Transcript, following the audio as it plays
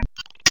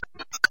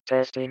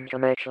Testing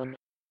connection.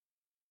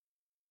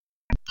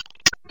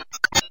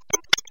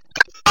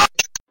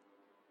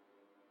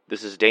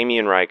 This is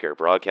Damien Riker,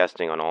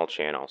 broadcasting on all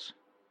channels.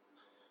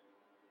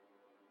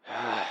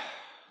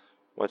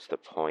 What's the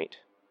point?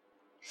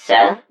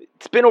 Sir?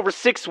 It's been over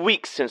 6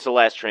 weeks since the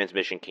last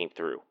transmission came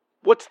through.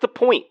 What's the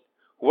point?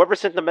 Whoever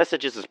sent the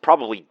messages is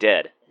probably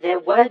dead. There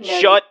were no...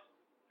 Shut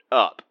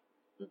up.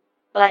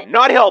 But...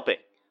 Not helping.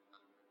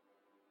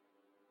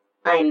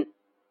 I'm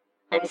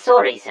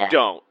sorry, sir.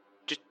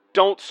 Just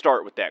don't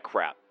start with that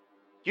crap.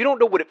 You don't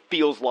know what it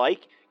feels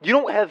like. You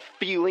don't have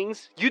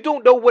feelings. You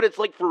don't know what it's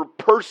like for a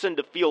person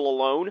to feel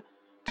alone.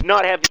 To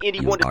not have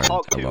anyone to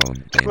talk to.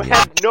 To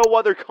have no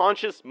other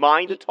conscious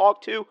mind to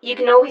talk to. You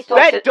can always talk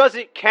That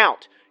doesn't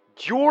count.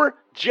 You're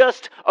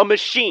just a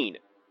machine.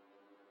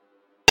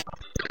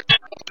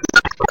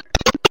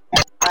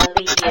 I'll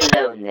leave you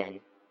alone, then.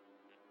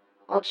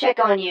 I'll check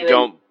on you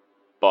Don't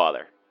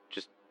bother.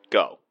 Just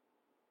go.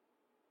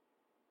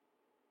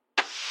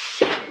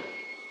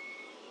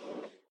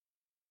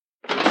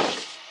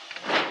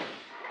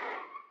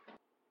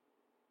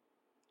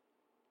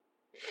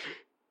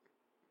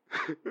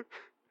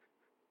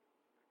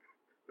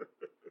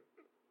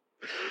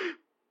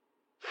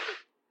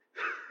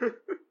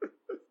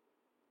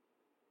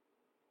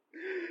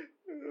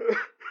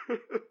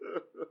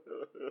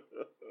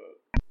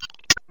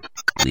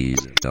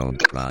 Please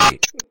don't cry.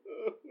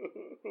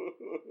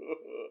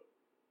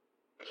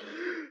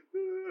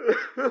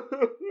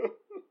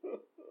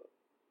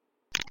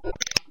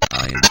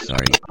 I am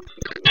sorry.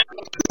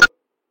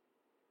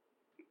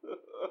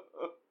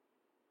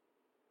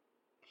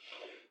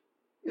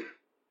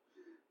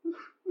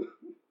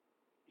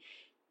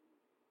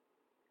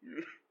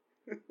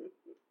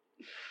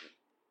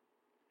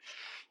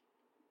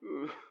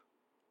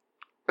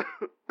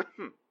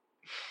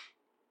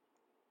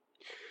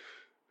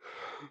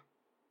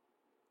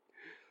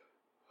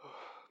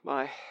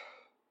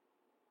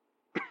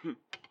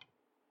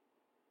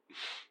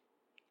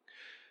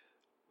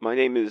 My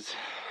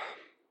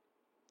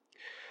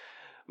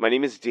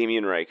name is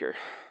Damien Riker,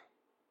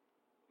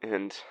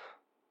 and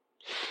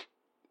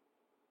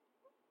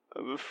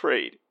I'm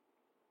afraid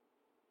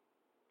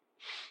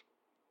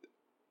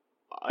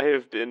I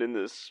have been in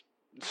this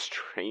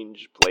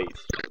strange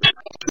place.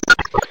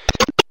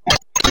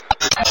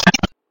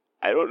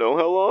 I don't know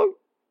how long.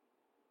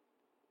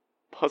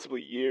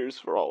 Possibly years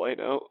for all I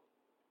know.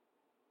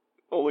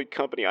 Only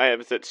company I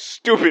have is that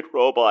stupid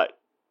robot.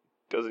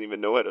 Doesn't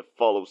even know how to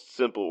follow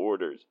simple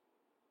orders.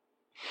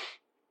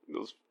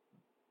 Those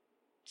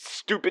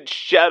stupid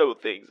shadow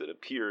things that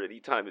appear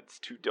anytime it's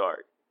too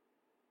dark.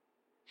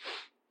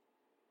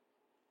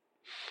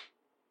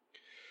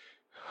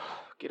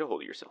 Get a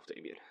hold of yourself,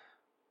 Damien.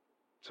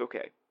 It's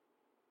okay.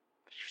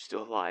 You're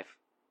still alive.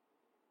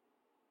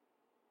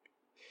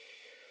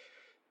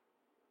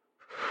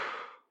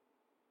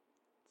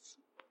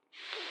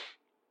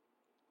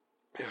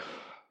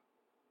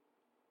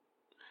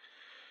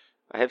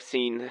 I have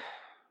seen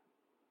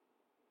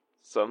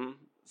some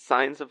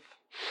signs of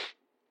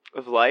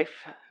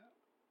life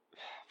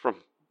from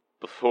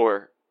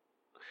before.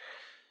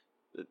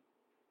 It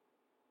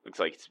looks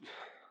like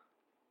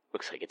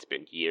it's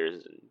been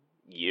years and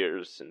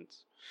years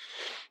since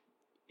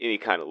any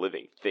kind of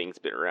living thing's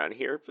been around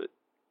here, but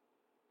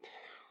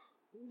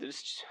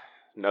there's just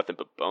nothing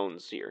but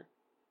bones here.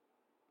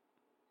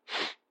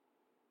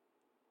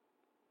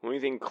 Only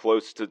thing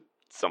close to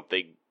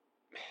something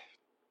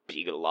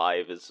being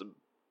alive is some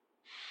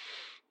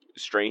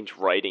strange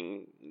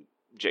writing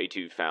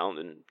J2 found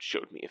and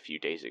showed me a few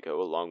days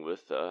ago, along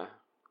with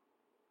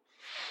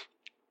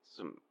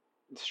some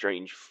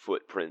strange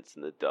footprints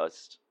in the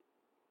dust.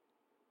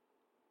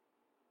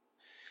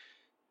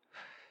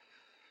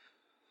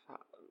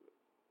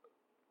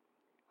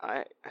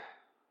 I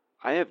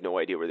have no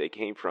idea where they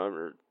came from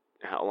or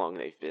how long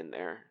they've been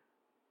there.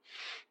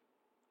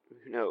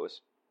 Who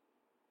knows?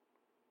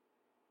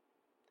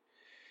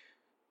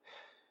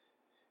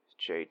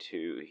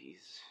 J2,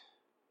 he's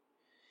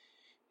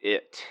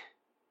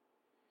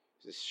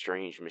a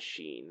strange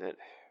machine that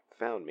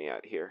found me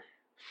out here.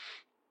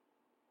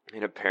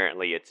 And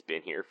apparently it's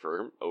been here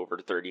for over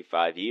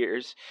 35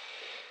 years.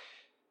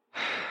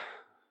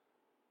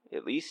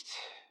 At least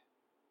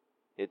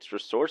it's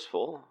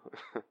resourceful.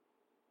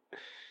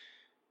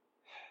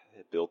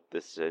 It built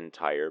this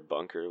entire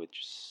bunker with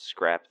just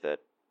scrap that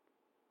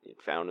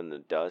it found in the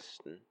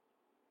dust, and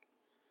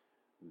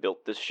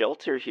built this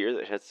shelter here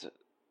that has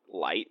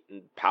light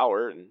and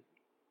power, and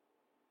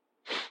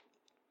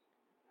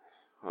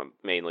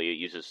mainly it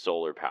uses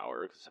solar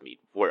power, because, I mean,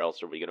 where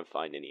else are we going to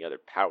find any other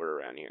power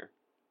around here?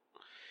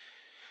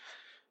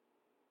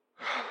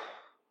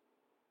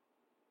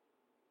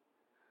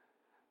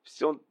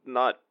 Still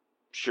not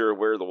sure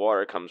where the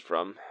water comes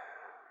from.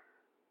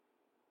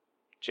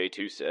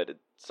 J2 said it's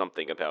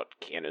something about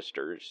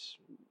canisters.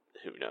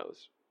 Who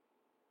knows?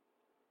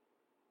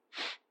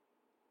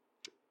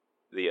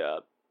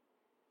 The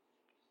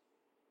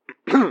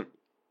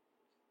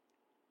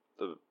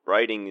the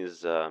writing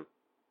is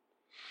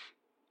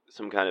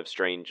some kind of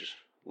strange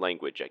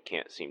language I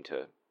can't seem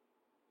to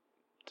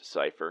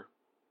decipher.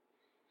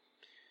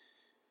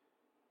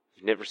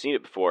 I've never seen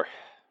it before,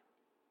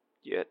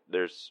 yet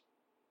there's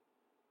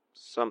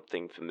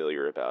something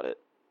familiar about it.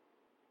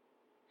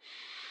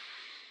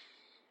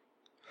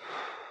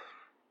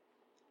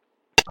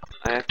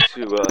 I have to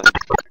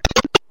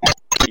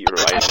keep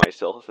reminding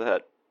myself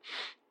that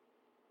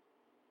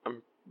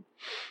I'm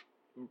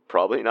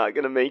probably not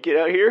gonna make it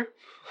out here.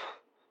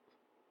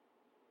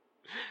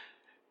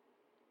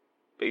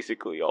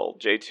 Basically, all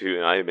J2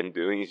 and I have been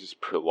doing is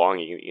just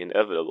prolonging the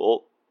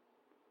inevitable.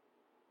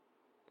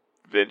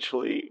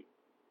 Eventually,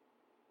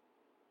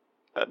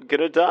 I'm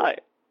gonna die.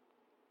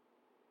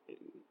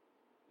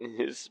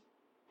 His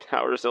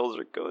power cells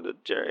are going to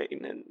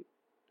drain, and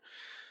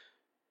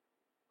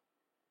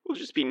we'll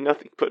just be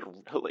nothing but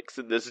relics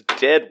in this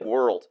dead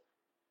world.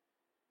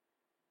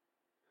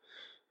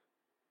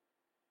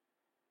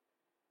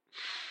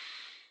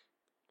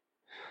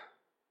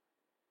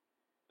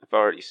 I've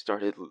already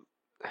started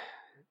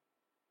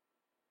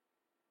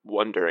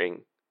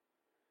wondering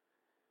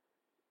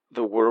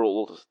the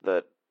world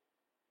that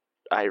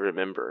I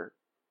remember,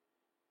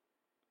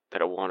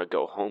 that I want to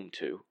go home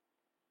to.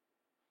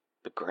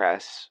 The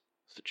grass,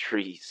 the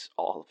trees,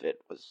 all of it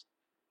was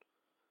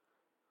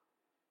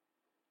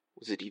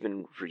it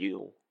even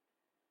real?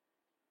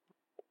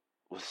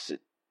 Was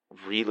it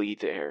really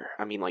there?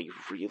 I mean, like,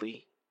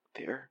 really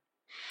there?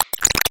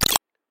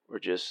 Or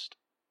just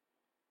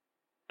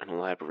an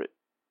elaborate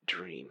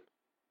dream?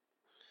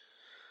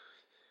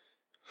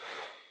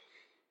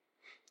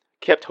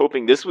 Kept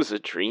hoping this was a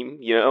dream,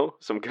 you know?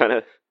 Some kind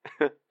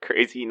of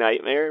crazy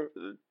nightmare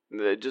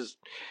that just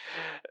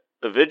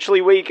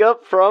eventually wake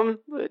up from,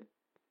 but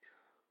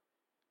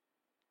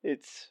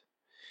it's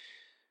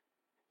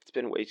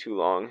been way too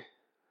long.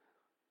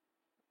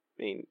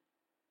 I mean,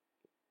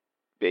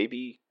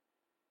 baby,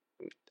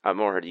 I'm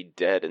already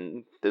dead,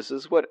 and this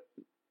is what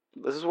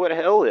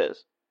hell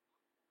is.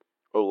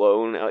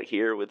 Alone out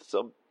here with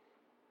some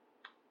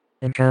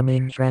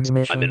incoming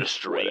transmission. I'm in a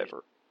strange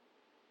whatever.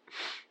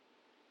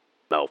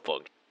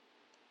 malfunction.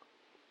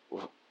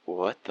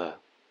 What the?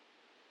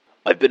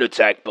 I've been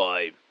attacked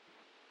by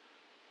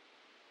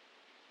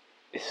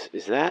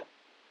Is that?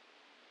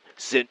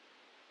 Sin.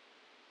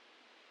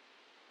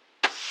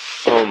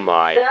 Oh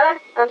my. Sir,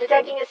 I'm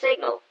detecting a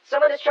signal.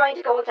 Someone is trying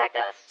to contact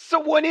us.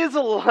 Someone is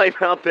alive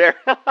out there.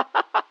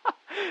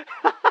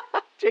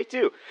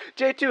 J2,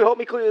 help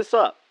me clear this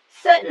up.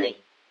 Certainly.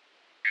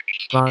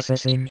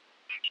 Processing.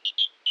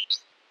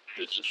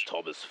 This is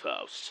Thomas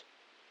Faust.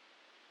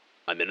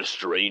 I'm in a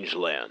strange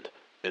land,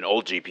 and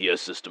all GPS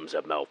systems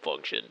have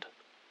malfunctioned.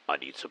 I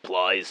need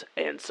supplies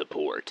and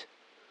support.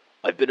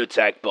 I've been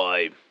attacked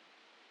by,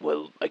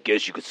 well, I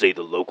guess you could say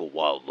the local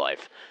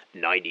wildlife,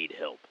 and I need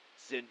help.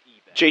 Send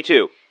evac.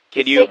 J2,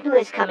 can The you? signal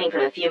is coming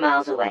from a few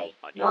miles away.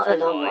 I need Not a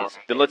long walk.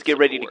 supplies Then let's get and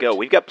ready to support. go.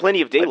 We've got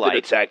plenty of I've been daylight.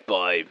 attacked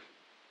by,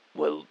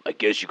 well, I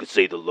guess you could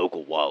say the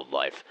local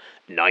wildlife,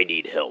 and I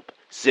need help.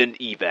 Send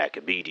evac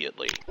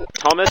immediately.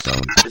 Thomas,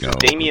 Don't this is go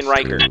Damien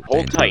Riker. through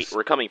Hold tight. dangerous.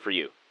 We're coming for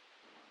you.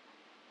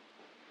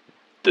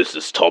 This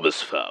is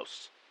Thomas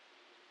Faust.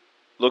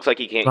 Looks like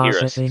he can't hear us.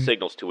 Processing.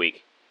 Signal's too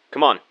weak.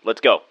 Come on,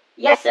 let's go.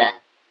 Yes, sir.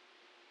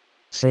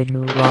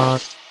 Signal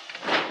lost.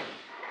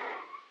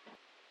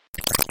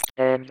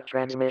 End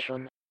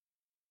transmission.